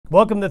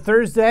Welcome to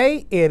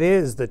Thursday. It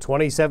is the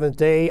 27th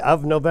day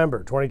of November,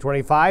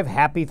 2025.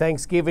 Happy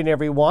Thanksgiving,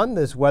 everyone.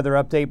 This weather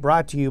update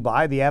brought to you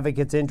by the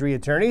Advocates Injury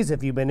Attorneys.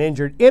 If you've been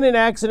injured in an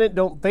accident,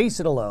 don't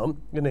face it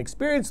alone. An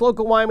experienced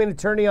local Wyoming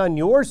attorney on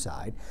your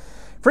side.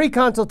 Free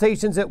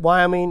consultations at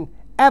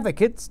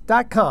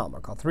WyomingAdvocates.com or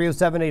call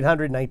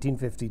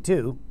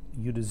 307-800-1952.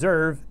 You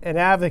deserve an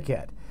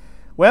advocate.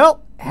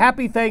 Well,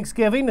 happy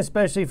Thanksgiving,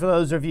 especially for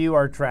those of you who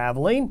are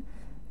traveling,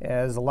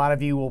 as a lot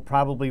of you will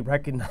probably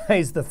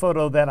recognize the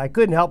photo that I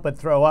couldn't help but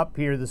throw up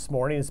here this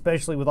morning,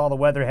 especially with all the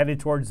weather headed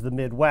towards the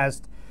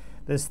Midwest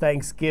this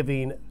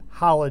Thanksgiving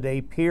holiday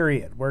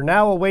period. We're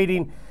now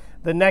awaiting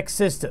the next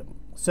system.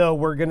 So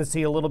we're going to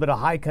see a little bit of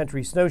high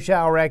country snow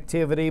shower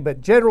activity, but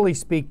generally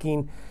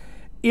speaking,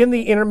 in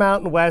the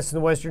Intermountain West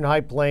and the Western High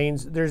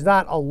Plains, there's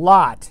not a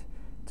lot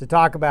to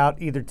talk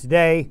about either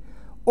today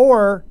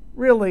or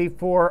really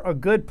for a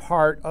good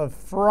part of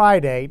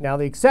Friday. Now,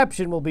 the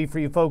exception will be for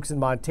you folks in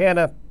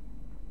Montana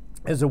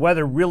as the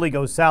weather really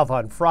goes south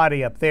on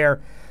Friday up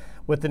there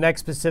with the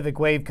next Pacific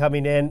wave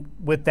coming in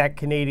with that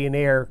Canadian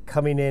air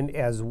coming in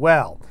as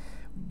well.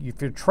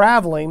 If you're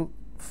traveling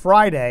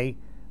Friday,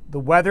 the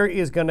weather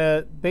is going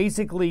to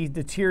basically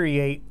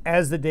deteriorate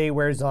as the day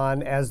wears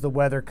on, as the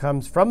weather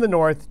comes from the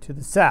north to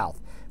the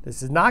south.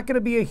 This is not going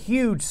to be a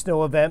huge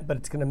snow event, but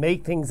it's going to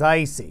make things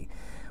icy.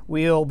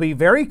 We'll be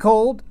very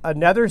cold.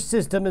 Another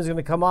system is going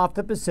to come off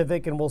the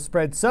Pacific and will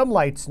spread some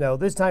light snow,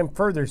 this time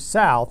further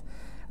south.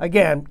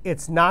 Again,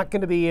 it's not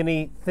going to be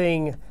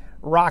anything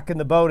rocking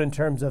the boat in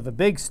terms of a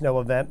big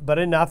snow event, but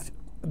enough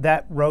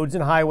that roads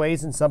and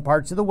highways in some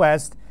parts of the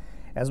West,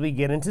 as we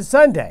get into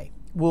Sunday,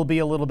 will be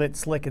a little bit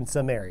slick in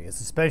some areas,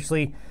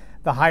 especially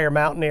the higher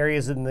mountain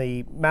areas in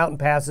the mountain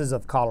passes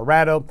of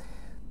Colorado,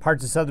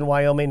 parts of southern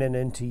Wyoming, and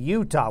into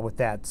Utah with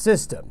that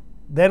system.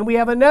 Then we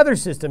have another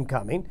system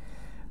coming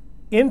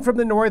in from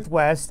the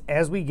northwest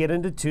as we get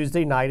into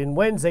Tuesday night and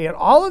Wednesday, and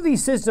all of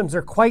these systems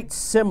are quite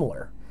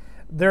similar.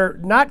 They're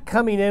not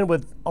coming in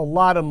with a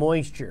lot of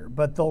moisture,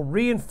 but they'll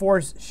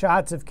reinforce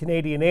shots of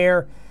Canadian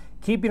air,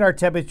 keeping our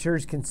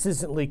temperatures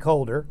consistently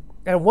colder.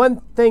 And one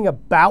thing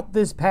about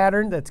this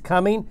pattern that's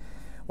coming,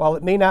 while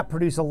it may not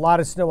produce a lot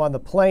of snow on the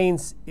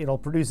plains, it'll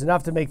produce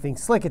enough to make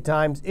things slick at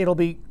times. It'll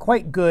be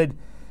quite good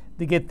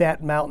to get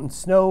that mountain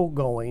snow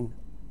going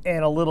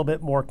and a little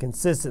bit more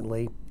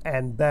consistently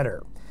and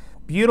better.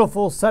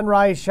 Beautiful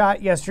sunrise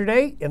shot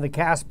yesterday in the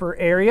Casper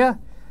area.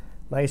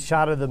 Nice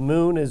shot of the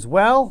moon as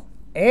well.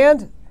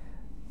 And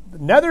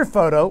another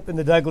photo in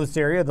the Douglas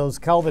area, those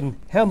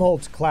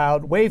Kelvin-Helmholtz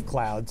wave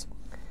clouds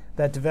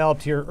that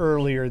developed here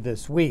earlier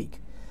this week.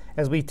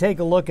 As we take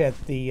a look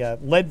at the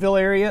Leadville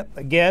area,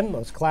 again,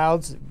 those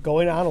clouds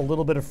going on, a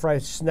little bit of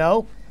fresh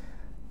snow,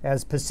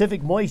 as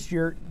Pacific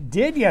moisture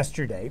did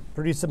yesterday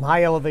produce some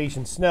high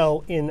elevation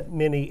snow in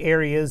many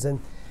areas and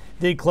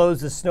did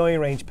close the Snowy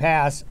Range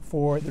Pass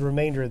for the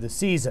remainder of the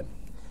season.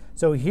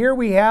 So here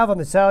we have on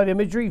the satellite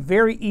imagery,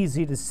 very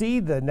easy to see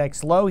the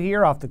next low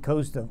here off the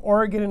coast of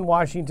Oregon and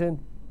Washington.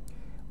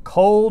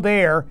 Cold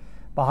air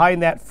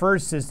behind that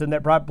first system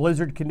that brought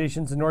blizzard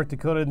conditions in North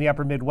Dakota and the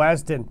upper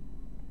Midwest and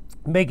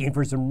making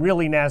for some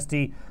really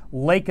nasty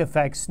lake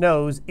effect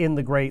snows in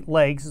the Great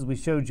Lakes, as we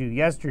showed you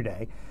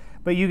yesterday.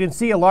 But you can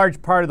see a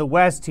large part of the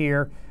west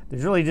here.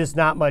 There's really just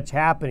not much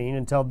happening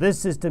until this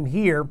system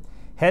here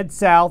heads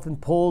south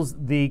and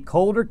pulls the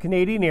colder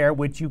Canadian air,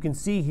 which you can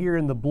see here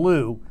in the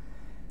blue,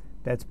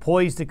 that's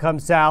poised to come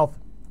south,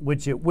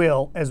 which it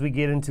will as we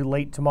get into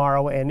late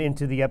tomorrow and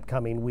into the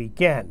upcoming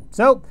weekend.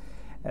 So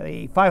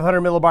a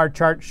 500 millibar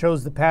chart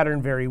shows the pattern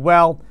very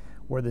well,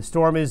 where the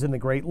storm is in the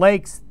Great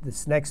Lakes,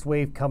 this next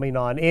wave coming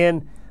on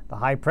in, the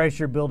high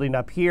pressure building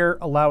up here,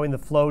 allowing the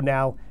flow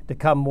now to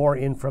come more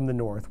in from the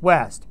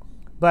northwest.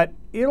 But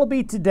it'll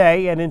be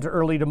today and into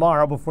early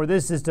tomorrow before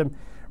this system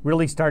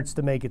really starts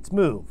to make its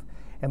move.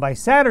 And by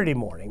Saturday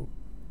morning,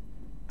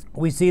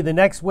 we see the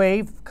next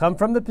wave come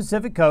from the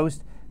Pacific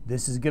coast.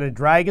 This is going to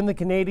drag in the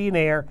Canadian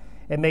air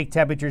and make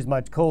temperatures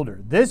much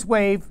colder. This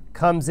wave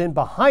comes in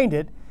behind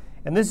it,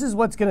 and this is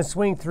what's going to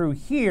swing through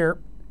here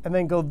and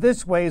then go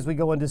this way as we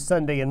go into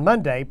Sunday and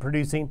Monday,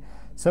 producing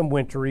some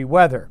wintry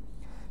weather.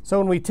 So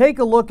when we take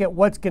a look at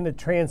what's going to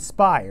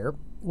transpire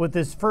with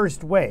this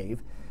first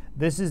wave,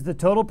 this is the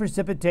total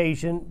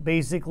precipitation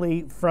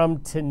basically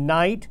from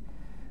tonight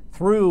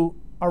through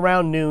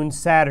around noon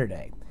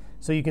Saturday.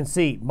 So you can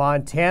see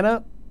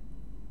Montana,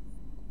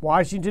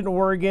 Washington,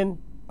 Oregon,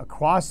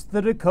 across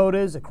the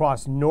Dakotas,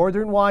 across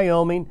northern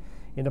Wyoming,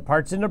 into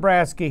parts of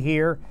Nebraska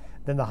here,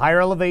 then the higher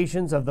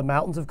elevations of the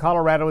mountains of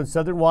Colorado and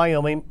southern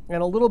Wyoming,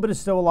 and a little bit of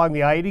snow along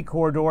the I-80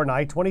 corridor and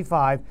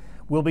I-25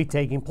 will be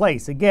taking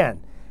place.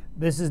 Again,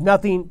 this is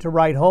nothing to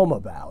write home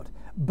about,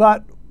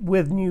 but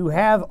when you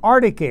have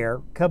Arctic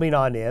air coming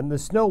on in, the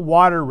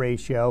snow-water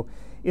ratio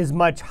is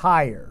much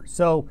higher.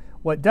 So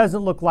what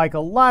doesn't look like a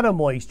lot of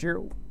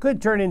moisture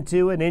could turn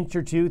into an inch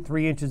or two,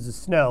 3 inches of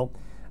snow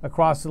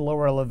across the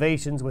lower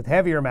elevations with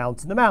heavier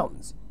amounts in the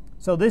mountains.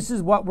 So this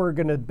is what we're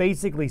going to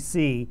basically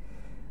see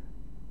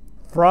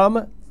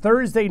from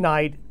Thursday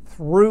night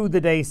through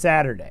the day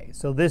Saturday.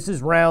 So this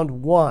is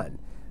round one.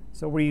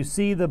 So where you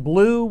see the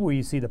blue, where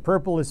you see the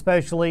purple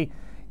especially,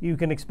 you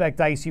can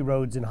expect icy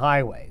roads and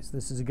highways.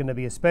 This is going to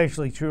be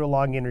especially true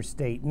along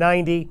Interstate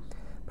 90,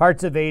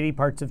 parts of 80,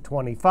 parts of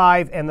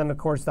 25, and then of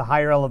course the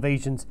higher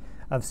elevations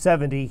of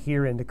 70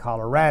 here into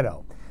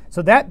Colorado.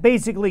 So that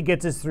basically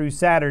gets us through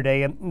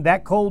Saturday, and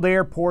that cold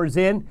air pours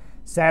in.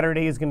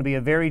 Saturday is going to be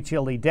a very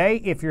chilly day.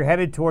 If you're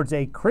headed towards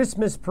a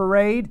Christmas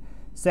parade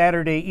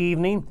Saturday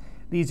evening,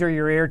 these are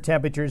your air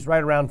temperatures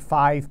right around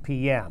 5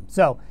 p.m.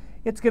 So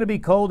it's going to be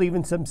cold,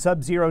 even some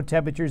sub-zero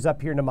temperatures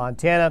up here into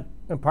Montana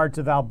and parts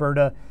of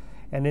Alberta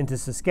and into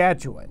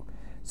Saskatchewan.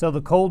 So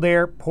the cold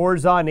air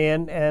pours on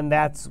in, and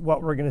that's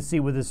what we're going to see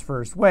with this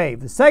first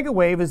wave. The second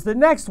wave is the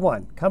next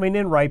one coming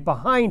in right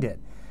behind it.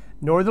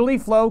 Northerly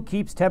flow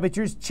keeps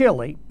temperatures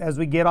chilly as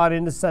we get on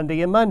into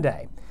Sunday and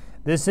Monday.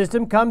 This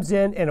system comes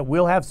in and it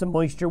will have some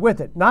moisture with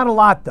it. Not a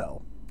lot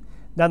though.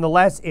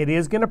 Nonetheless, it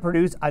is going to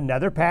produce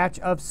another patch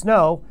of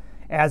snow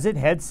as it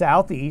heads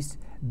southeast.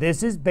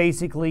 This is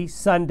basically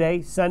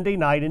Sunday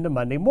night into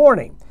Monday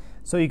morning.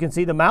 So you can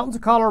see the mountains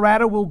of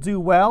Colorado will do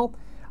well.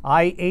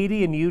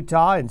 I-80 in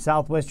Utah and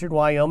southwestern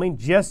Wyoming,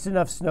 just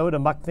enough snow to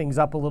muck things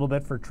up a little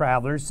bit for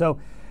travelers. So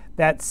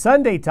that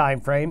Sunday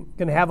time frame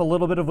going to have a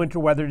little bit of winter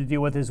weather to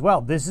deal with as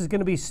well. This is going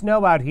to be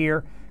snow out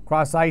here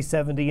across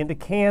I-70 into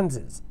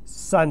Kansas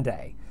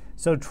Sunday.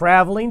 So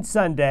traveling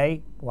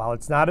Sunday, while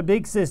it's not a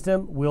big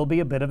system, will be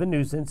a bit of a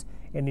nuisance,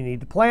 and you need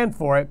to plan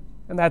for it.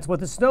 And that's what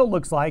the snow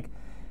looks like.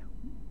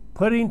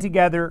 Putting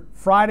together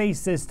Friday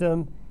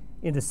system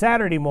into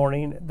Saturday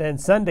morning, then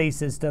Sunday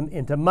system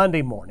into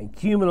Monday morning.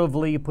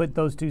 Cumulatively, you put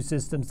those two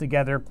systems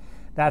together,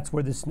 that's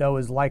where the snow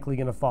is likely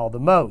going to fall the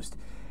most.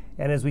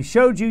 And as we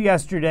showed you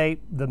yesterday,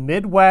 the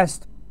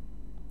Midwest,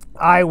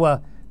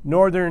 Iowa,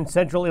 northern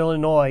central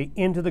Illinois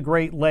into the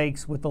Great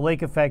Lakes with the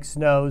lake effect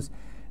snows,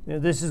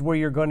 this is where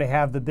you're going to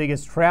have the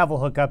biggest travel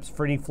hookups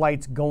for any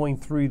flights going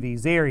through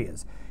these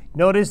areas.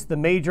 Notice the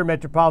major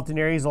metropolitan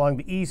areas along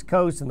the East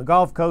Coast and the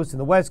Gulf Coast and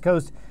the West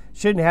Coast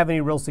shouldn't have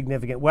any real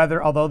significant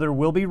weather, although there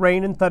will be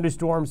rain and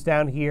thunderstorms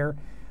down here.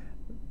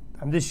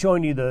 I'm just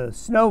showing you the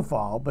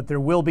snowfall, but there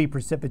will be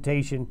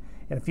precipitation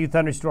and a few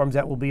thunderstorms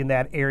that will be in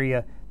that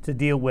area to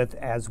deal with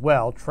as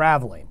well,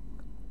 traveling.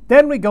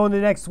 Then we go into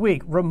next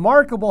week.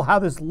 Remarkable how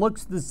this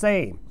looks the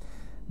same.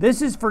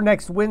 This is for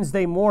next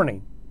Wednesday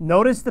morning.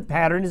 Notice the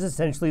pattern is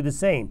essentially the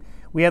same.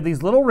 We have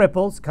these little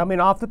ripples coming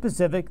off the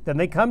Pacific, then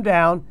they come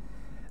down,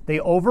 they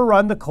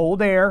overrun the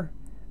cold air,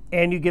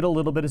 and you get a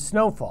little bit of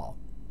snowfall.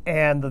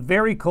 And the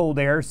very cold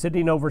air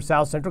sitting over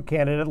south central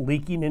Canada,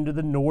 leaking into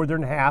the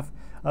northern half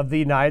of the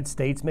United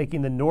States,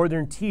 making the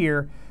northern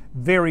tier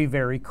very,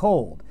 very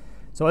cold.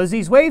 So as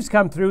these waves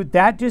come through,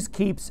 that just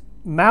keeps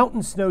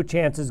mountain snow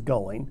chances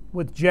going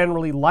with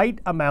generally light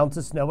amounts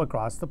of snow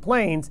across the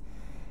plains.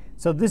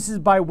 So this is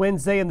by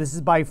Wednesday and this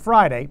is by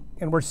Friday,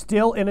 and we're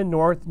still in a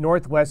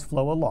northwest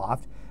flow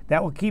aloft.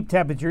 That will keep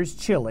temperatures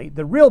chilly.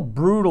 The real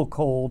brutal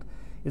cold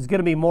is going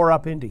to be more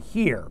up into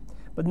here.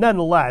 But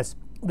nonetheless,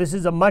 this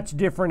is a much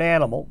different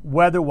animal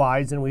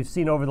weather-wise than we've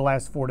seen over the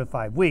last 4 to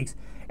 5 weeks.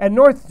 And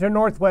north to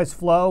northwest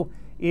flow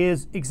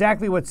is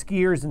exactly what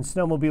skiers and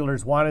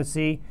snowmobilers want to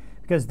see,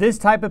 because this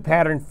type of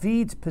pattern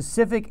feeds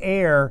Pacific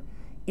air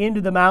into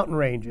the mountain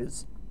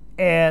ranges.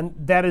 And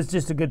that is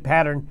just a good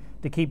pattern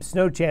to keep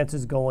snow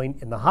chances going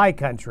in the high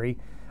country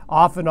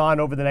off and on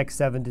over the next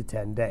 7 to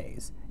 10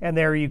 days. And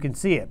there you can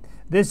see it.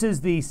 This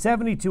is the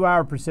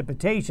 72-hour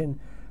precipitation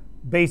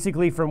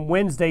basically from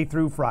Wednesday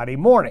through Friday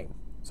morning.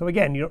 So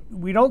again,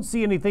 we don't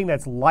see anything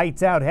that's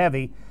lights out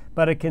heavy,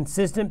 but a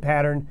consistent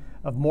pattern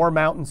of more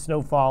mountain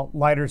snowfall,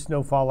 lighter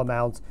snowfall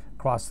amounts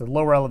across the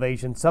lower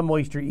elevation, some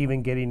moisture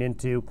even getting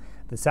into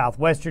the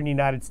southwestern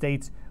United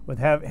States with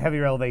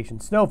heavier elevation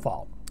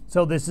snowfall.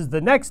 So this is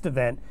the next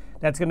event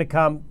that's going to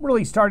come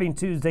really starting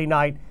Tuesday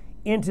night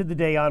into the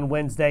day on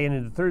Wednesday and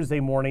into Thursday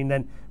morning.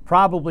 Then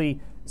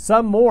probably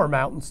some more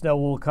mountain snow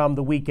will come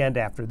the weekend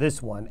after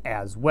this one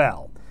as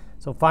well.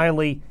 So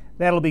finally,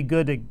 that'll be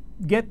good to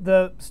get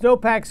the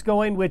snowpacks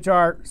going, which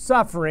are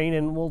suffering,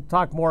 and we'll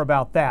talk more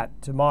about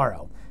that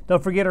tomorrow.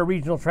 Don't forget our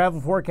regional travel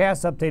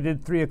forecast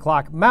updated 3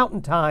 o'clock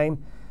Mountain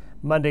Time,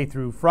 Monday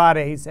through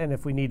Fridays, and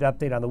if we need to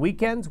update on the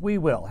weekends, we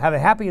will. Have a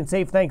happy and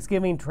safe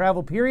Thanksgiving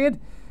travel period.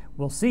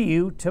 We'll see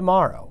you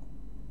tomorrow.